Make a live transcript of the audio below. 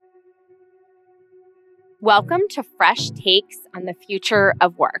Welcome to Fresh Takes on the Future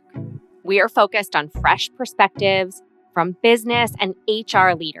of Work. We are focused on fresh perspectives from business and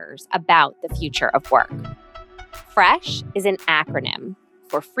HR leaders about the future of work. FRESH is an acronym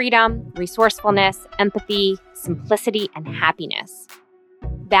for freedom, resourcefulness, empathy, simplicity, and happiness.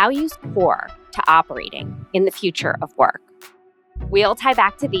 Values core to operating in the future of work. We'll tie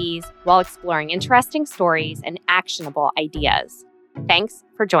back to these while exploring interesting stories and actionable ideas. Thanks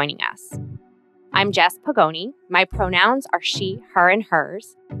for joining us. I'm Jess Pagoni. My pronouns are she, her, and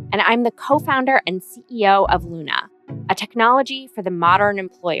hers, and I'm the co-founder and CEO of Luna, a technology for the modern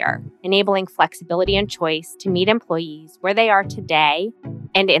employer, enabling flexibility and choice to meet employees where they are today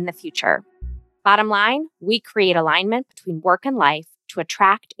and in the future. Bottom line, we create alignment between work and life to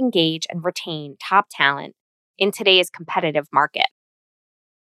attract, engage, and retain top talent in today's competitive market.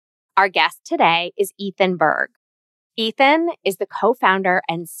 Our guest today is Ethan Berg. Ethan is the co-founder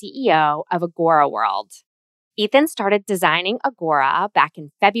and CEO of Agora World. Ethan started designing Agora back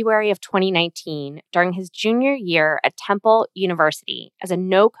in February of 2019 during his junior year at Temple University as a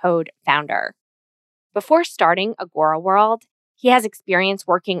no-code founder. Before starting Agora World, he has experience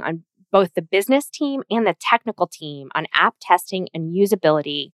working on both the business team and the technical team on app testing and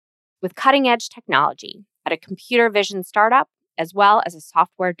usability with cutting-edge technology at a computer vision startup as well as a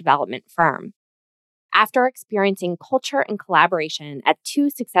software development firm. After experiencing culture and collaboration at two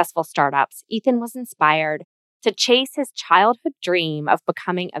successful startups, Ethan was inspired to chase his childhood dream of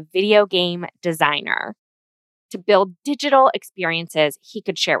becoming a video game designer, to build digital experiences he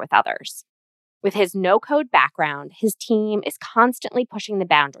could share with others. With his no-code background, his team is constantly pushing the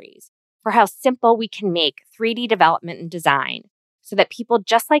boundaries for how simple we can make 3D development and design so that people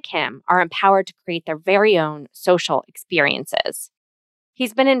just like him are empowered to create their very own social experiences.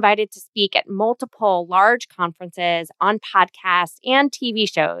 He's been invited to speak at multiple large conferences, on podcasts, and TV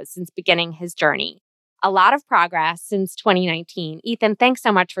shows since beginning his journey. A lot of progress since 2019. Ethan, thanks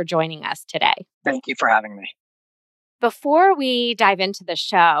so much for joining us today. Thank you for having me. Before we dive into the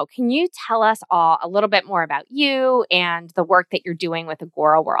show, can you tell us all a little bit more about you and the work that you're doing with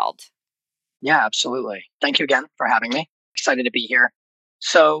Agora World? Yeah, absolutely. Thank you again for having me. Excited to be here.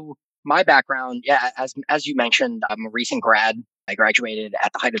 So my background, as you mentioned, I'm a recent grad. I graduated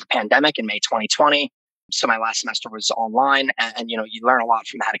at the height of the pandemic in May 2020. So my last semester was online and you learn a lot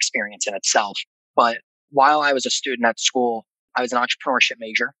from that experience in itself. But while I was a student at school, I was an entrepreneurship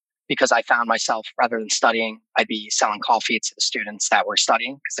major because I found myself, rather than studying, I'd be selling coffee to the students that were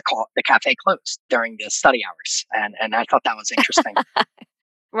studying because the cafe closed during the study hours. And I thought that was interesting.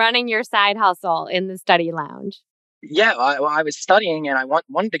 Running your side hustle in the study lounge. Yeah, I was studying and I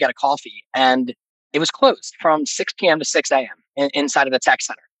wanted to get a coffee and it was closed from 6 p.m. to 6 a.m. Inside of the tech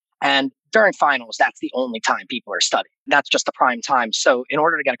center. And during finals, that's the only time people are studying. That's just the prime time. So in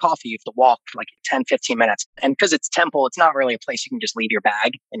order to get a coffee, you have to walk for like 10, 15 minutes. And because it's Temple, it's not really a place you can just leave your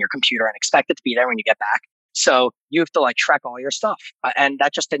bag and your computer and expect it to be there when you get back. So you have to trek all your stuff. And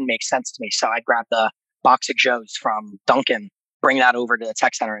that just didn't make sense to me. So I'd grab the box of Joes from Dunkin', bring that over to the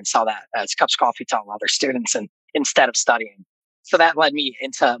tech center and sell that as cups of coffee to all other students and instead of studying. So that led me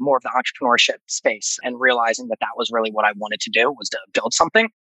into more of the entrepreneurship space and realizing that was really what I wanted to do, was to build something.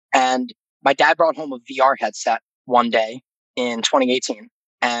 And my dad brought home a VR headset one day in 2018.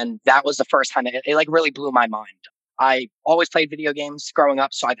 And that was the first time it really blew my mind. I always played video games growing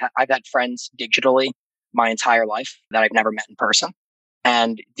up. So I've had friends digitally my entire life that I've never met in person.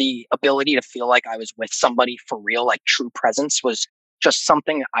 And the ability to feel like I was with somebody for real, like true presence, was just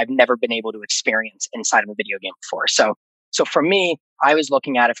something I've never been able to experience inside of a video game before. So for me, I was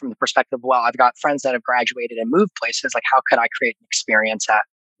looking at it from the perspective, well, I've got friends that have graduated and moved places. Like, how could I create an experience that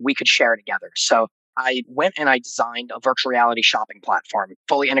we could share together? So I went and I designed a virtual reality shopping platform,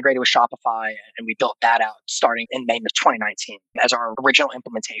 fully integrated with Shopify. And we built that out starting in May of 2019 as our original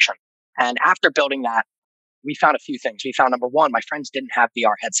implementation. And after building that, we found a few things. We found, number one, my friends didn't have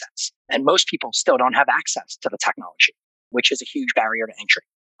VR headsets. And most people still don't have access to the technology, which is a huge barrier to entry.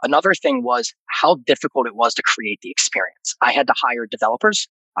 Another thing was how difficult it was to create the experience. I had to hire developers.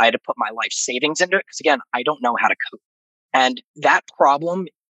 I had to put my life savings into it because, again, I don't know how to code. And that problem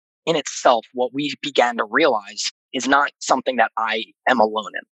in itself, what we began to realize, is not something that I am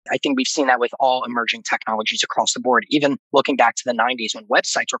alone in. I think we've seen that with all emerging technologies across the board. Even looking back to the 90s when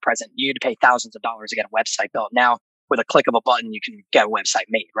websites were present, you had to pay thousands of dollars to get a website built. Now, with a click of a button, you can get a website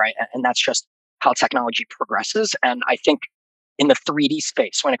made, right? And that's just how technology progresses. And I think in the 3D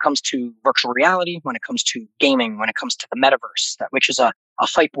space, when it comes to virtual reality, when it comes to gaming, when it comes to the metaverse, which is a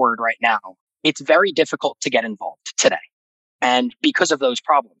hype word right now, it's very difficult to get involved today. And because of those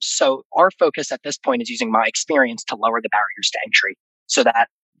problems. So our focus at this point is using my experience to lower the barriers to entry so that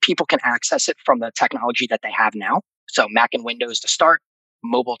people can access it from the technology that they have now. So Mac and Windows to start,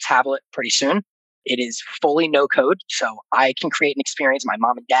 mobile tablet pretty soon. It is fully no code. So I can create an experience. My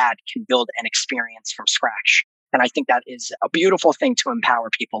mom and dad can build an experience from scratch. And I think that is a beautiful thing to empower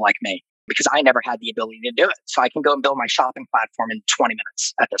people like me because I never had the ability to do it. So I can go and build my shopping platform in 20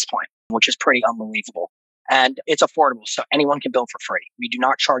 minutes at this point, which is pretty unbelievable. And it's affordable. So anyone can build for free. We do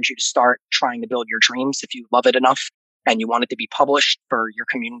not charge you to start trying to build your dreams. If you love it enough and you want it to be published for your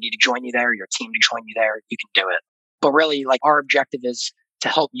community to join you there, your team to join you there, you can do it. But really, like our objective is to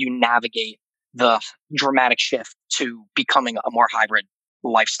help you navigate the dramatic shift to becoming a more hybrid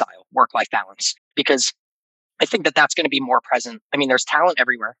lifestyle, work-life balance, because I think that that's going to be more present. I mean, there's talent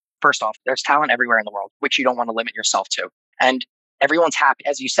everywhere. First off, there's talent everywhere in the world, which you don't want to limit yourself to. And everyone's happy,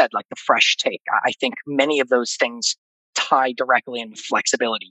 as you said, like the fresh take. I think many of those things tie directly in with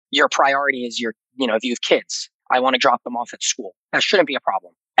flexibility. Your priority is if you have kids, I want to drop them off at school. That shouldn't be a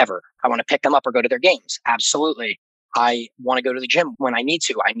problem ever. I want to pick them up or go to their games. Absolutely. I want to go to the gym when I need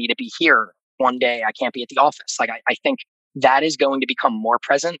to. I need to be here one day. I can't be at the office. Like I think that is going to become more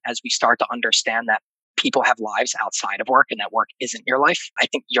present as we start to understand that people have lives outside of work and that work isn't your life. I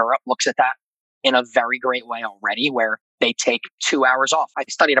think Europe looks at that in a very great way already, where they take 2 hours off. I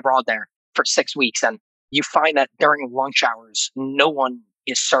studied abroad there for 6 weeks, and you find that during lunch hours, no one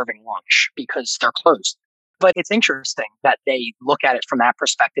is serving lunch because they're closed. But it's interesting that they look at it from that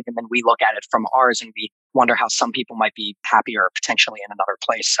perspective, and then we look at it from ours, and we wonder how some people might be happier potentially in another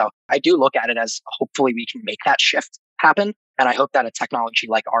place. So I do look at it as hopefully we can make that shift happen. And I hope that a technology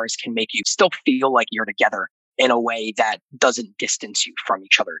like ours can make you still feel like you're together in a way that doesn't distance you from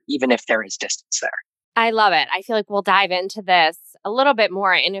each other, even if there is distance there. I love it. I feel like we'll dive into this a little bit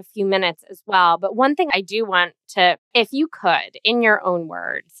more in a few minutes as well. But one thing I do want to, if you could, in your own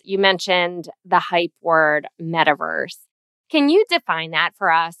words, you mentioned the hype word metaverse. Can you define that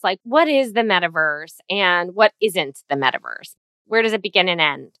for us? Like, what is the metaverse and what isn't the metaverse? Where does it begin and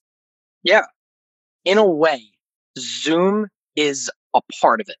end? Yeah. In a way, Zoom is a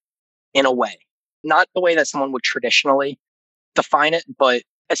part of it, in a way. Not the way that someone would traditionally define it, but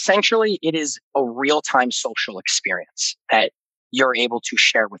essentially it is a real-time social experience that you're able to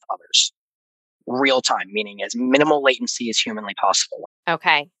share with others. Real time, meaning as minimal latency as humanly possible.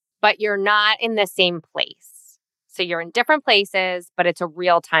 Okay. But you're not in the same place. So you're in different places, but it's a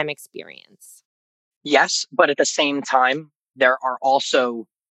real-time experience. Yes, but at the same time, there are also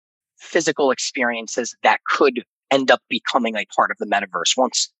physical experiences that could end up becoming a part of the metaverse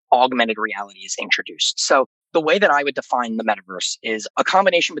once augmented reality is introduced. So the way that I would define the metaverse is a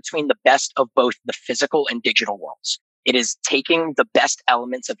combination between the best of both the physical and digital worlds. It is taking the best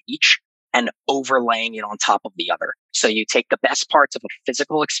elements of each and overlaying it on top of the other. So you take the best parts of a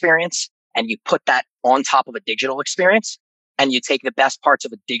physical experience and you put that on top of a digital experience, and you take the best parts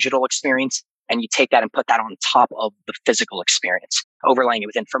of a digital experience and you take that and put that on top of the physical experience, overlaying it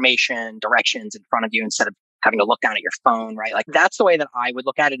with information, directions in front of you instead of having to look down at your phone, right? Like that's the way that I would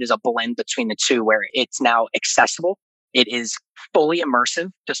look at it, is a blend between the two where it's now accessible. It is fully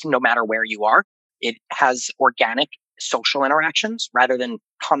immersive, just no matter where you are. It has organic social interactions rather than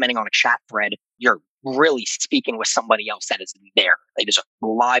commenting on a chat thread. You're really speaking with somebody else that is there. It is a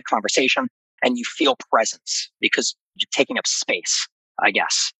live conversation and you feel presence because you're taking up space, I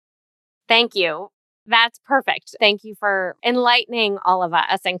guess. Thank you. That's perfect. Thank you for enlightening all of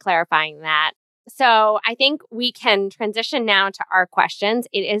us and clarifying that. So I think we can transition now to our questions.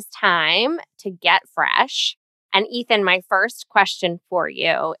 It is time to get fresh. And Ethan, my first question for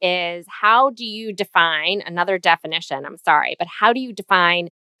you is, how do you define, another definition, I'm sorry, but how do you define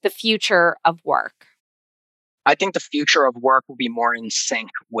the future of work? I think the future of work will be more in sync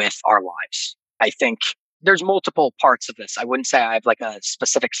with our lives. I think there's multiple parts of this. I wouldn't say I have like a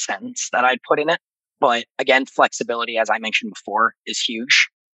specific sentence that I'd put in it. But again, flexibility, as I mentioned before, is huge.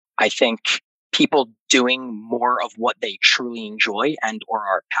 I think people doing more of what they truly enjoy and or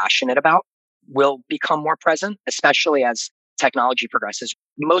are passionate about will become more present, especially as technology progresses.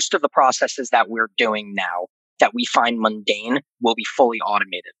 Most of the processes that we're doing now that we find mundane will be fully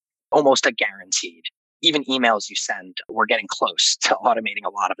automated, almost a guaranteed. Even emails you send, we're getting close to automating a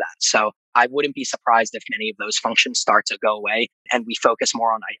lot of that. So I wouldn't be surprised if many of those functions start to go away and we focus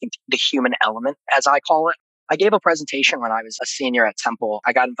more on, I think, the human element, as I call it. I gave a presentation when I was a senior at Temple.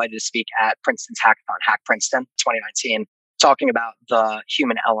 I got invited to speak at Princeton's hackathon, Hack Princeton 2019, talking about the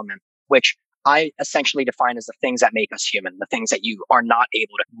human element, which I essentially define as the things that make us human, the things that you are not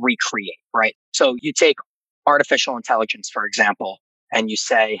able to recreate, right? So you take artificial intelligence, for example, and you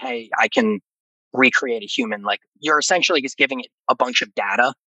say, hey, I can recreate a human. Like, you're essentially just giving it a bunch of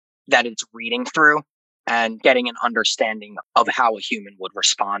data that it's reading through and getting an understanding of how a human would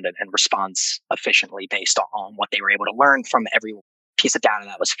respond and responds efficiently based on what they were able to learn from every piece of data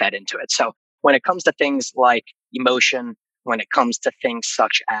that was fed into it. So when it comes to things like emotion, when it comes to things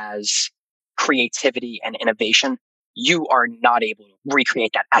such as creativity and innovation, you are not able to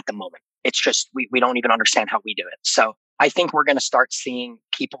recreate that at the moment. It's just, we don't even understand how we do it. So I think we're going to start seeing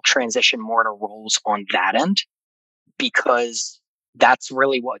people transition more to roles on that end because that's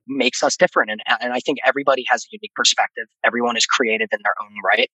really what makes us different. And I think everybody has a unique perspective. Everyone is creative in their own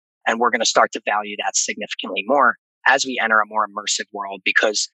right. And we're going to start to value that significantly more as we enter a more immersive world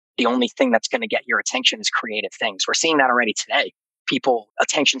because the only thing that's going to get your attention is creative things. We're seeing that already today. People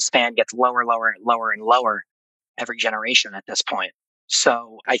attention span gets lower, lower, lower, and lower every generation at this point.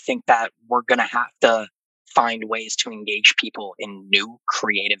 So I think that we're going to have to find ways to engage people in new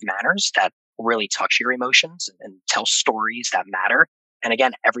creative manners that really touch your emotions and tell stories that matter. And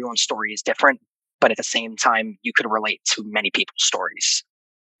again, everyone's story is different, but at the same time, you could relate to many people's stories.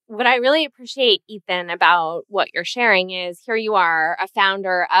 What I really appreciate, Ethan, about what you're sharing is here you are, a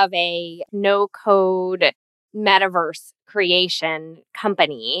founder of a no-code metaverse creation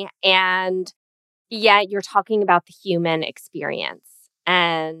company, and yet you're talking about the human experience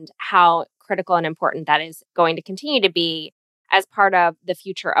and how critical and important that is going to continue to be as part of the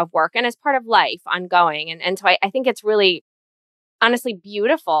future of work and as part of life ongoing. And so I think it's really honestly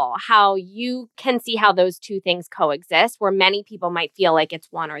beautiful how you can see how those two things coexist, where many people might feel like it's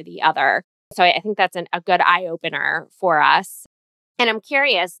one or the other. So I think that's a good eye opener for us. And I'm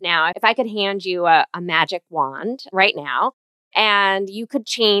curious now, if I could hand you a magic wand right now, and you could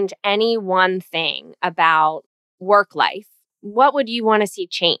change any one thing about work life, what would you want to see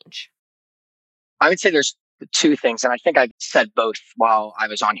change? I would say there's two things, and I think I've said both while I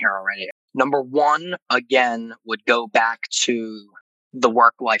was on here already. Number one, again, would go back to the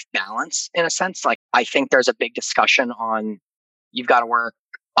work-life balance in a sense. Like, I think there's a big discussion on you've got to work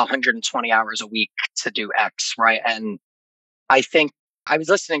 120 hours a week to do X, right? And I think I was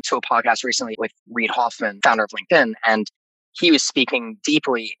listening to a podcast recently with Reid Hoffman, founder of LinkedIn, and he was speaking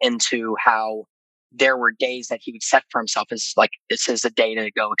deeply into how there were days that he would set for himself as like, this is a day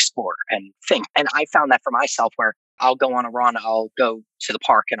to go explore and think. And I found that for myself where I'll go on a run, I'll go to the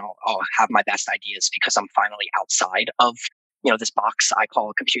park and I'll have my best ideas because I'm finally outside of, this box I call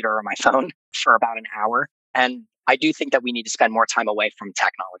a computer or my phone for about an hour. And I do think that we need to spend more time away from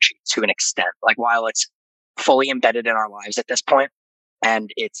technology to an extent. Like while it's fully embedded in our lives at this point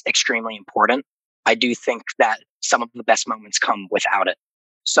and it's extremely important, I do think that some of the best moments come without it.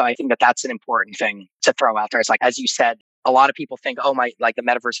 So I think that that's an important thing to throw out there. It's like, as you said, a lot of people think, like the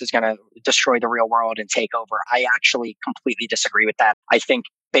metaverse is going to destroy the real world and take over. I actually completely disagree with that. I think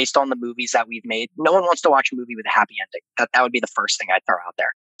based on the movies that we've made, no one wants to watch a movie with a happy ending. That would be the first thing I'd throw out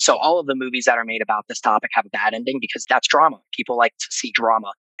there. So all of the movies that are made about this topic have a bad ending because that's drama. People like to see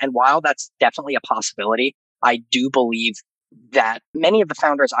drama. And while that's definitely a possibility, I do believe that many of the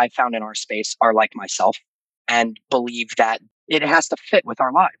founders I've found in our space are like myself and believe that it has to fit with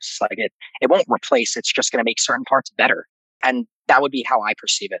our lives. Like it won't replace, it's just going to make certain parts better. And that would be how I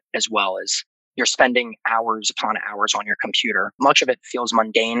perceive it as well as you're spending hours upon hours on your computer. Much of it feels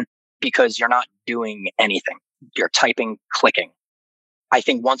mundane because you're not doing anything. You're typing, clicking. I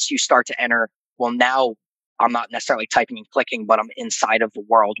think once you start to enter, well, now I'm not necessarily typing and clicking, but I'm inside of the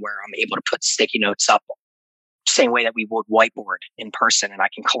world where I'm able to put sticky notes up same way that we would whiteboard in person. And I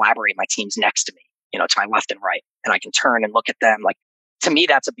can collaborate my teams next to me, to my left and right. And I can turn and look at them. Like, to me,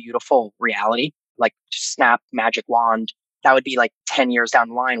 that's a beautiful reality. Like, snap, magic wand. That would be like 10 years down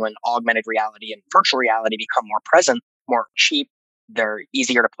the line when augmented reality and virtual reality become more present, more cheap. They're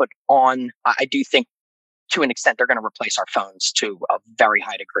easier to put on. I do think to an extent, they're going to replace our phones to a very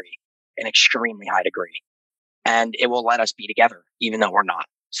high degree, an extremely high degree. And it will let us be together, even though we're not.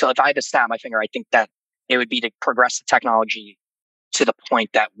 So if I had to snap my finger, I think that it would be to progress the technology to the point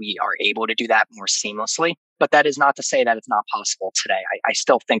that we are able to do that more seamlessly. But that is not to say that it's not possible today. I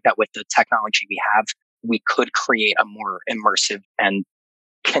still think that with the technology we have, we could create a more immersive and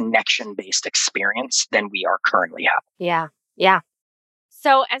connection-based experience than we are currently having. Yeah.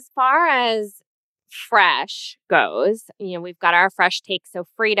 So as far as Fresh goes, we've got our Fresh take. So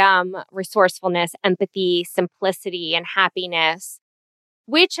freedom, resourcefulness, empathy, simplicity, and happiness.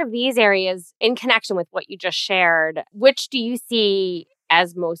 Which of these areas, in connection with what you just shared, which do you see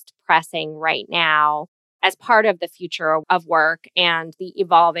as most pressing right now as part of the future of work and the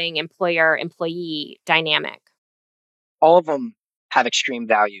evolving employer-employee dynamic? All of them have extreme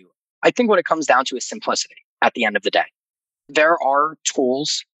value. I think what it comes down to is simplicity at the end of the day. There are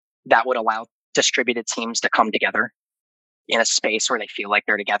tools that would allow distributed teams to come together. in a space where they feel like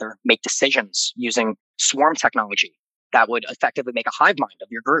they're together, make decisions using swarm technology that would effectively make a hive mind of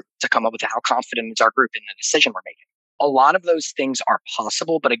your group to come up with how confident is our group in the decision we're making. A lot of those things are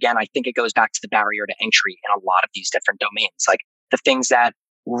possible. But again, I think it goes back to the barrier to entry in a lot of these different domains. Like the things that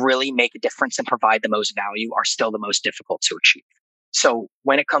really make a difference and provide the most value are still the most difficult to achieve. So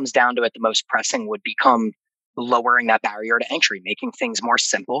when it comes down to it, the most pressing would become lowering that barrier to entry, making things more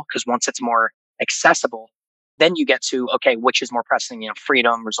simple. Because once it's more accessible, then you get to, okay, which is more pressing,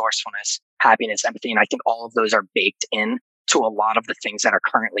 freedom, resourcefulness, happiness, empathy. And I think all of those are baked in to a lot of the things that are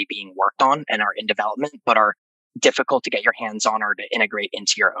currently being worked on and are in development, but are difficult to get your hands on or to integrate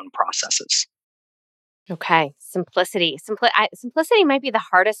into your own processes. Okay. Simplicity. Simplicity might be the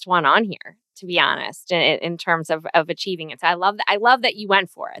hardest one on here, to be honest, in terms of achieving it. So I love that. I love that you went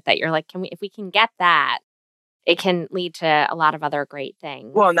for it, that you're like, if we can get that, it can lead to a lot of other great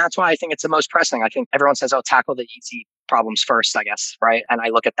things. Well, and that's why I think it's the most pressing. I think everyone says, oh, tackle the easy problems first, I guess, right? And I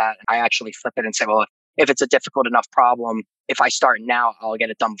look at that and I actually flip it and say, well, if it's a difficult enough problem, if I start now, I'll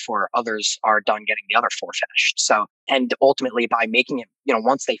get it done before others are done getting the other four finished. So, and ultimately by making it,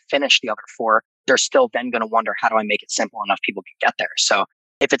 once they finish the other four, they're still then going to wonder, how do I make it simple enough people can get there? So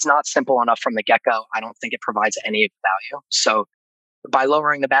if it's not simple enough from the get-go, I don't think it provides any value. So by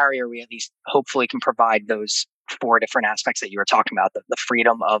lowering the barrier, we at least hopefully can provide those four different aspects that you were talking about, the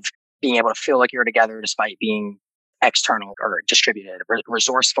freedom of being able to feel like you're together despite being external or distributed,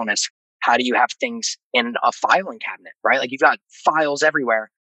 resourcefulness. How do you have things in a filing cabinet, right? Like you've got files everywhere.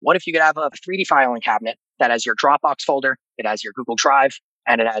 What if you could have a 3D filing cabinet that has your Dropbox folder, it has your Google Drive,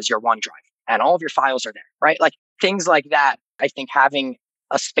 and it has your OneDrive, and all of your files are there, right? Like things like that. I think having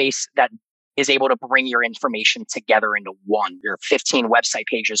a space that is able to bring your information together into one, your 15 website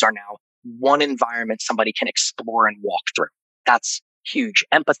pages are now one environment somebody can explore and walk through. That's huge.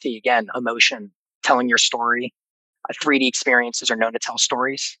 Empathy, again, emotion, telling your story. 3D experiences are known to tell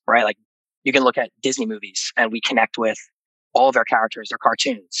stories, right? Like you can look at Disney movies and we connect with all of their characters, their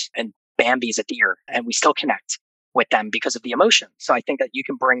cartoons, and Bambi's a deer, and we still connect with them because of the emotion. So I think that you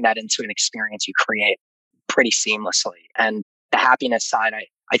can bring that into an experience you create pretty seamlessly. And the happiness side,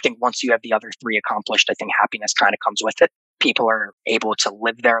 I think once you have the other three accomplished, I think happiness kind of comes with it. People are able to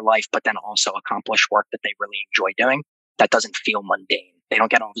live their life, but then also accomplish work that they really enjoy doing that doesn't feel mundane. They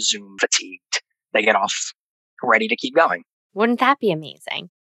don't get off Zoom fatigued. They get off ready to keep going. Wouldn't that be amazing?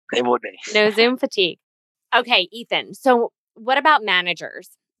 It would be. No Zoom fatigue. Okay, Ethan. So what about managers?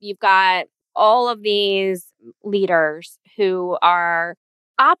 You've got all of these leaders who are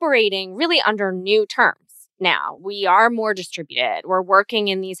operating really under new terms. Now, we are more distributed. We're working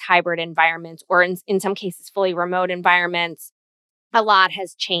in these hybrid environments or in some cases, fully remote environments. A lot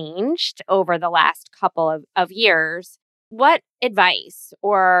has changed over the last couple of years. What advice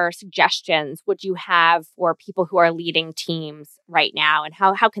or suggestions would you have for people who are leading teams right now? And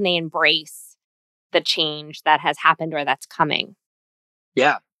how can they embrace the change that has happened or that's coming?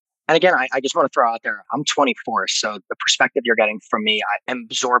 Yeah. And again, I just want to throw out there, I'm 24. So the perspective you're getting from me, I am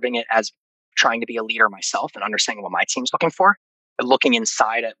absorbing it as trying to be a leader myself and understanding what my team's looking for, and looking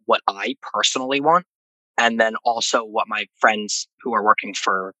inside at what I personally want. And then also what my friends who are working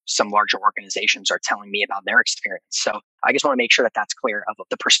for some larger organizations are telling me about their experience. So I just want to make sure that that's clear of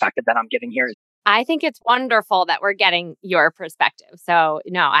the perspective that I'm giving here. I think it's wonderful that we're getting your perspective. So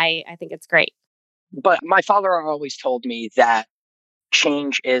no, I think it's great. But my father always told me that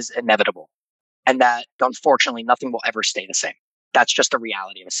change is inevitable and that unfortunately nothing will ever stay the same. That's just the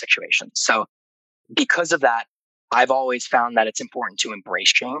reality of a situation. So because of that, I've always found that it's important to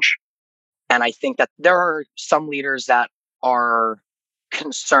embrace change. And I think that there are some leaders that are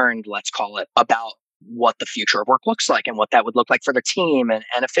concerned, let's call it, about what the future of work looks like and what that would look like for their team and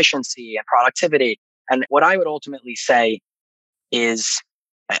efficiency and productivity. And what I would ultimately say is,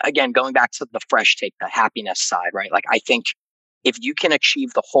 again, going back to the fresh take, the happiness side, right? Like, I think if you can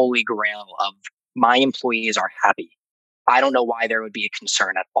achieve the holy grail of my employees are happy, I don't know why there would be a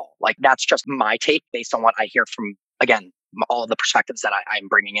concern at all. Like, that's just my take based on what I hear from, again, all of the perspectives that I'm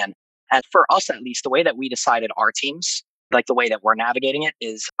bringing in. And for us, at least, the way that we decided our teams, like the way that we're navigating it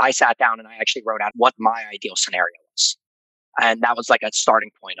is I sat down and I actually wrote out what my ideal scenario was. And that was like a starting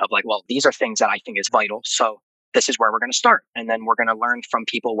point of like, well, these are things that I think is vital. So this is where we're going to start. And then we're going to learn from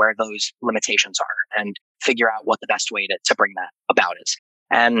people where those limitations are and figure out what the best way to bring that about is.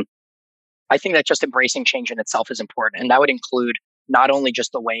 And I think that just embracing change in itself is important. And that would include not only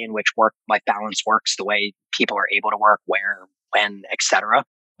just the way in which work-life balance works, the way people are able to work, where, when, etc.,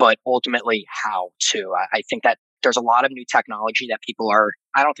 but ultimately how to. I think that there's a lot of new technology that people are,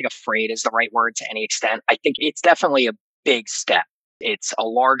 I don't think afraid is the right word to any extent. I think it's definitely a big step. It's a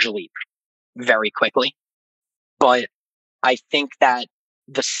large leap very quickly. But I think that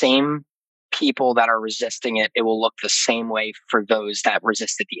the same people that are resisting it, it will look the same way for those that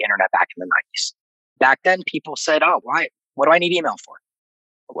resisted the internet back in the 90s. Back then, people said, oh, why? What do I need email for?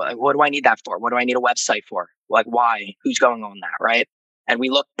 What do I need that for? What do I need a website for? Like, why? Who's going on that? Right. And we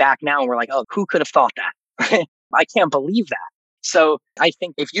look back now and we're like, oh, who could have thought that? I can't believe that. So I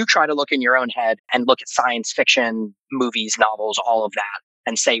think if you try to look in your own head and look at science fiction, movies, novels, all of that,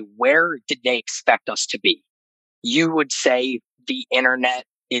 and say, where did they expect us to be? You would say the internet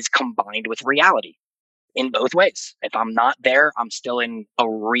is combined with reality in both ways. If I'm not there, I'm still in a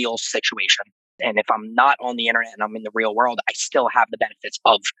real situation. And if I'm not on the internet and I'm in the real world, I still have the benefits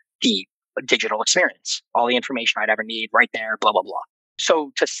of the digital experience, all the information I'd ever need right there, blah, blah, blah.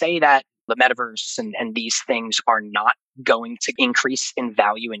 So to say that the metaverse and these things are not going to increase in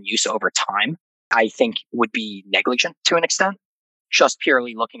value and use over time, I think would be negligent to an extent, just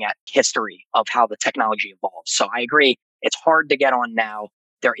purely looking at history of how the technology evolves. So I agree, it's hard to get on now.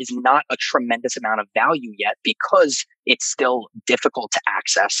 There is not a tremendous amount of value yet because it's still difficult to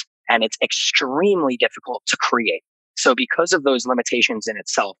access and it's extremely difficult to create. So because of those limitations in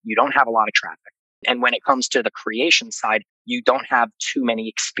itself, you don't have a lot of traffic. And when it comes to the creation side, you don't have too many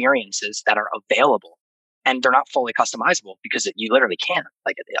experiences that are available. And they're not fully customizable because you literally can't,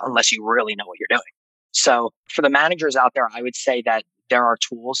 like, unless you really know what you're doing. So for the managers out there, I would say that there are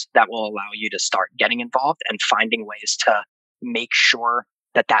tools that will allow you to start getting involved and finding ways to make sure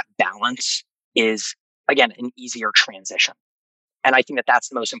that that balance is, again, an easier transition. And I think that that's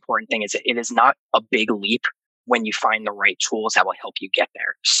the most important thing is it is not a big leap when you find the right tools that will help you get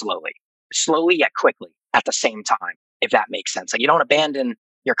there slowly yet quickly at the same time, if that makes sense. Like, you don't abandon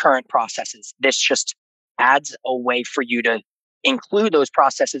your current processes. This just adds a way for you to include those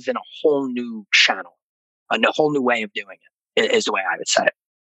processes in a whole new channel, a whole new way of doing it is the way I would say it.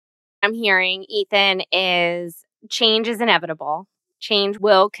 I'm hearing, Ethan, is change is inevitable. Change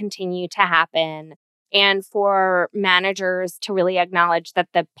will continue to happen. And for managers to really acknowledge that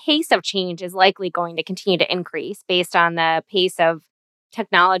the pace of change is likely going to continue to increase based on the pace of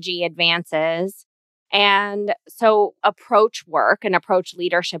technology advances. And so approach work and approach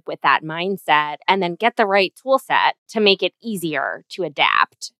leadership with that mindset, and then get the right tool set to make it easier to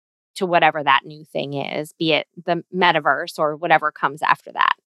adapt to whatever that new thing is, be it the metaverse or whatever comes after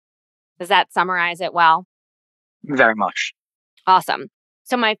that. Does that summarize it well? Very much. Awesome.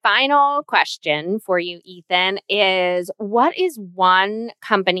 So my final question for you, Ethan, is what is one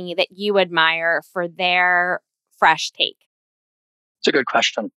company that you admire for their fresh take? It's a good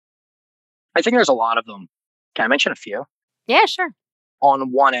question. I think there's a lot of them. Can I mention a few? Yeah, sure.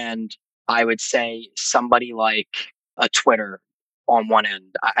 On one end, I would say somebody like a Twitter on one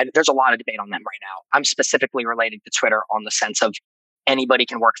end. There's a lot of debate on them right now. I'm specifically related to Twitter on the sense of anybody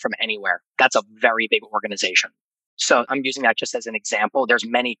can work from anywhere. That's a very big organization. So I'm using that just as an example. There's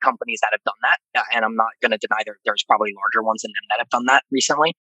many companies that have done that, and I'm not going to deny there's probably larger ones than them that have done that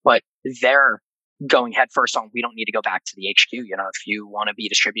recently, but they're going headfirst on, we don't need to go back to the HQ. If you want to be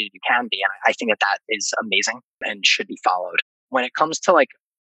distributed, you can be. And I think that is amazing and should be followed. When it comes to like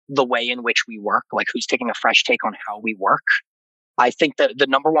the way in which we work, like who's taking a fresh take on how we work, I think that the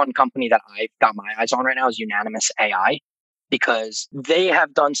number one company that I've got my eyes on right now is Unanimous AI, because they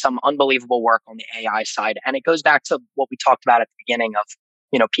have done some unbelievable work on the AI side. And it goes back to what we talked about at the beginning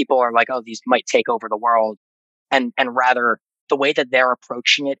of, people are like, oh, these might take over the world. And rather the way that they're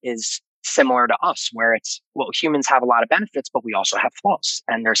approaching it is similar to us, where it's, well, humans have a lot of benefits, but we also have flaws.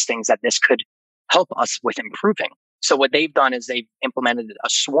 And there's things that this could help us with improving. So what they've done is they've implemented a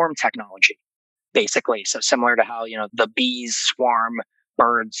swarm technology, basically. So similar to how, the bees swarm,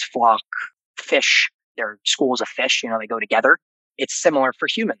 birds flock, fish, they're schools of fish, they go together. It's similar for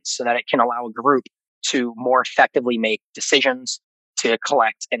humans so that it can allow a group to more effectively make decisions, to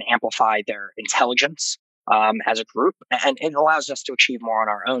collect and amplify their intelligence as a group. And it allows us to achieve more on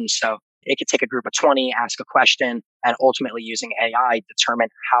our own. So it could take a group of 20, ask a question, and ultimately using AI, determine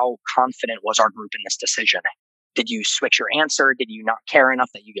how confident was our group in this decision. Did you switch your answer? Did you not care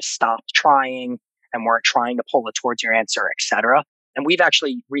enough that you just stopped trying and weren't trying to pull it towards your answer, etc.? And we've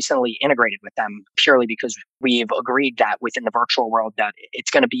actually recently integrated with them purely because we've agreed that within the virtual world that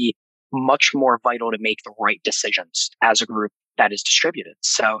it's going to be much more vital to make the right decisions as a group that is distributed.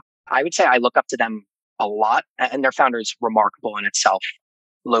 So I would say I look up to them a lot, and their founder is remarkable in itself.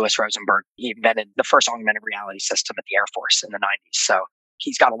 Louis Rosenberg, he invented the first augmented reality system at the Air Force in the 90s. So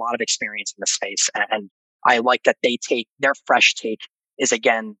he's got a lot of experience in the space. And I like that their fresh take is,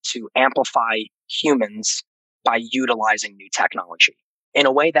 again, to amplify humans by utilizing new technology in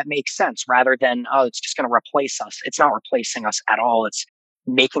a way that makes sense rather than, oh, it's just going to replace us. It's not replacing us at all. It's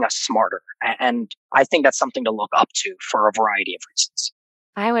making us smarter. And I think that's something to look up to for a variety of reasons.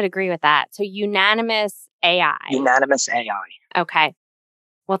 I would agree with that. So unanimous AI. Unanimous AI. Okay.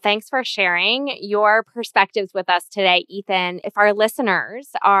 Well, thanks for sharing your perspectives with us today, Ethan. If our listeners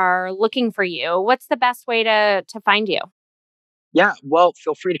are looking for you, what's the best way to find you? Yeah, well,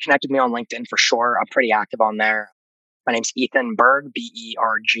 feel free to connect with me on LinkedIn for sure. I'm pretty active on there. My name's Ethan Berg,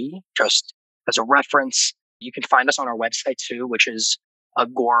 Berg. Just as a reference, you can find us on our website too, which is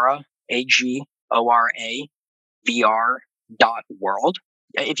Agora, AGORA.world.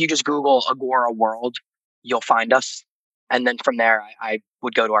 If you just Google Agora World, you'll find us. And then from there, I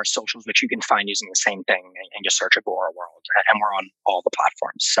would go to our socials, which you can find using the same thing and just search Agora World. And we're on all the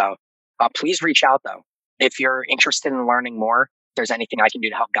platforms. So please reach out, though. If you're interested in learning more, if there's anything I can do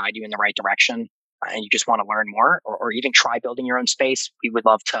to help guide you in the right direction, and you just want to learn more or even try building your own space, we would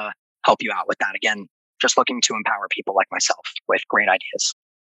love to help you out with that. Again, just looking to empower people like myself with great ideas.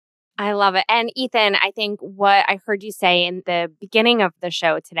 I love it. And Ethan, I think what I heard you say in the beginning of the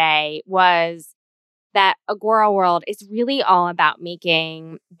show today was that Agora World is really all about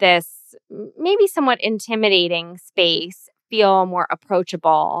making this maybe somewhat intimidating space feel more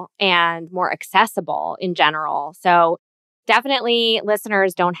approachable and more accessible in general. So definitely,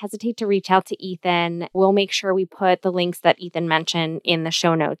 listeners, don't hesitate to reach out to Ethan. We'll make sure we put the links that Ethan mentioned in the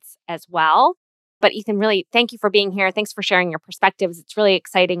show notes as well. But Ethan, really, thank you for being here. Thanks for sharing your perspectives. It's really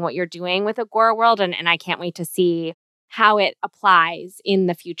exciting what you're doing with Agora World, and I can't wait to see how it applies in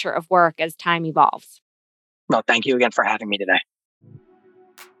the future of work as time evolves. Well, thank you again for having me today.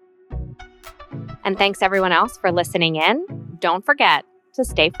 And thanks everyone else for listening in. Don't forget to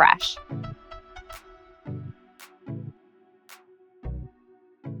stay fresh.